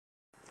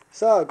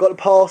So, got the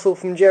parcel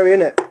from Jerry,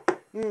 innit?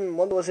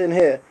 Wonder what's in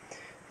here.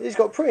 He's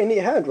got pretty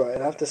neat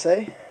handwriting, I have to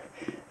say.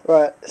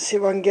 Right, see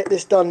if I can get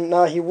this done.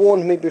 Now, he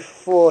warned me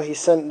before he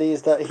sent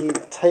these that he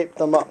taped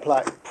them up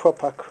like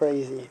proper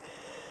crazy.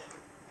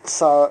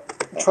 So,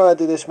 trying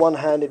to do this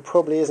one-handed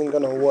probably isn't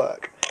going to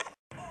work.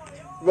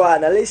 Right,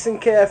 now listen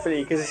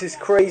carefully, because this is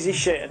crazy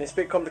shit and it's a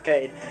bit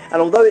complicated.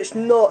 And although it's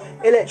not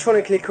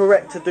electronically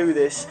correct to do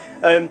this,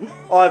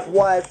 I've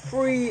wired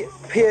 3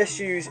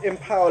 PSUs in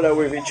parallel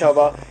with each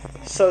other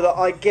so that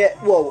I get,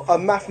 well, a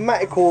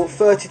mathematical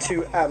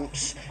 32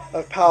 amps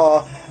of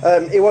power.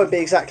 It won't be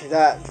exactly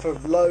that for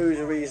loads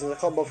of reasons I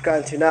can't bother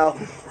going to now.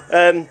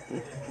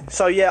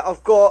 So yeah,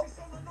 I've got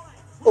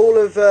all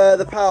of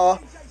the power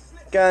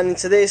going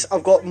into this.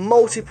 I've got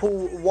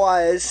multiple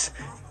wires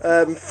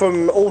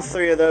from all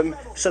 3 of them,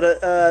 so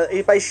that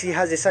it basically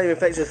has the same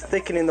effect of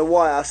thickening the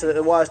wire so that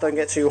the wires don't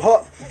get too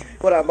hot.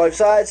 Got it on both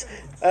sides.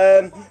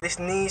 This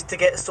needs to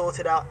get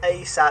sorted out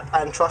ASAP,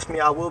 and trust me,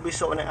 I will be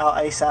sorting it out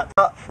ASAP.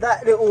 But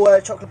that little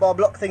chocolate bar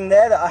block thing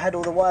there that I had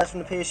all the wires from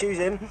the PSUs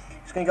in,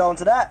 it's going to go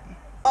onto that.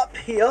 Up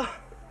here,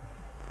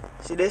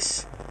 see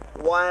this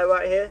wire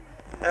right here?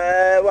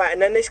 Right,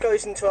 and then this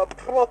goes into a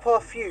proper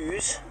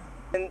fuse,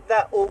 and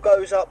that all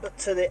goes up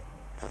to the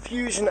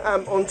fusion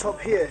amp on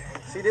top here.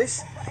 See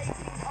this?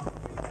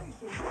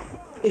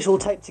 It's all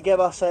taped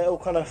together so it all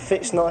kind of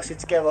fits nicely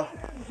together.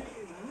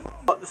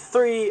 Got the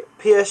 3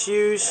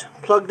 PSUs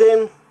plugged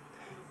in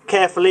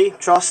carefully,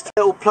 trust.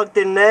 They're all plugged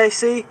in there,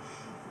 see?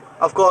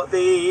 I've got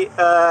the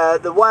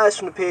wires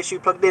from the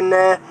PSU plugged in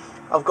there.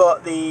 I've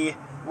got the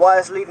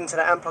wires leading to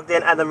the amp plugged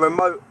in, and the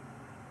remote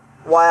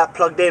wire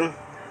plugged in.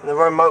 And the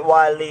remote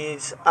wire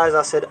leads, as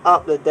I said,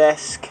 up the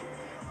desk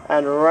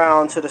and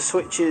around to the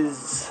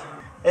switches.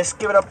 Let's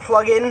give it a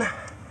plug in.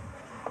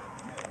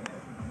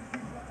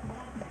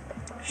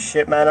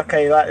 Shit, man.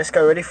 Okay, right, let's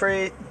go. Ready?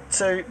 3,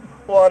 2,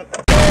 1.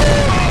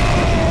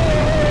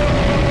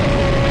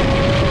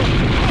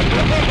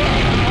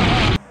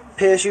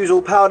 PSU's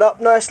all powered up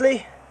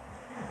nicely.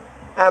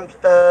 Amp,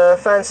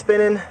 fan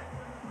spinning,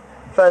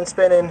 fan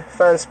spinning,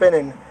 fan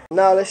spinning.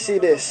 Now let's see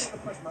this.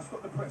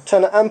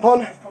 Turn the amp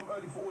on.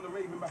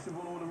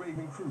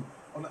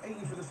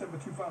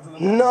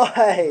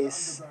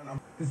 Nice.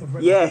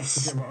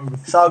 Yes.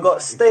 So I've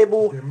got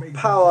stable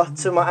power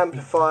to my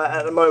amplifier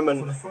at the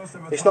moment.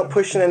 It's not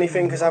pushing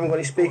anything because I haven't got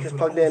any speakers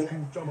plugged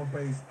in.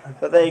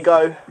 But there you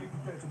go.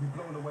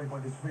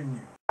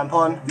 Amp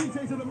on.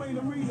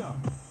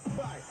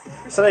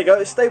 So there you go,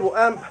 it's stable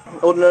amp.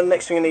 All the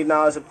next thing I need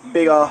now is a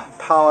bigger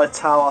power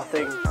tower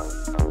thing.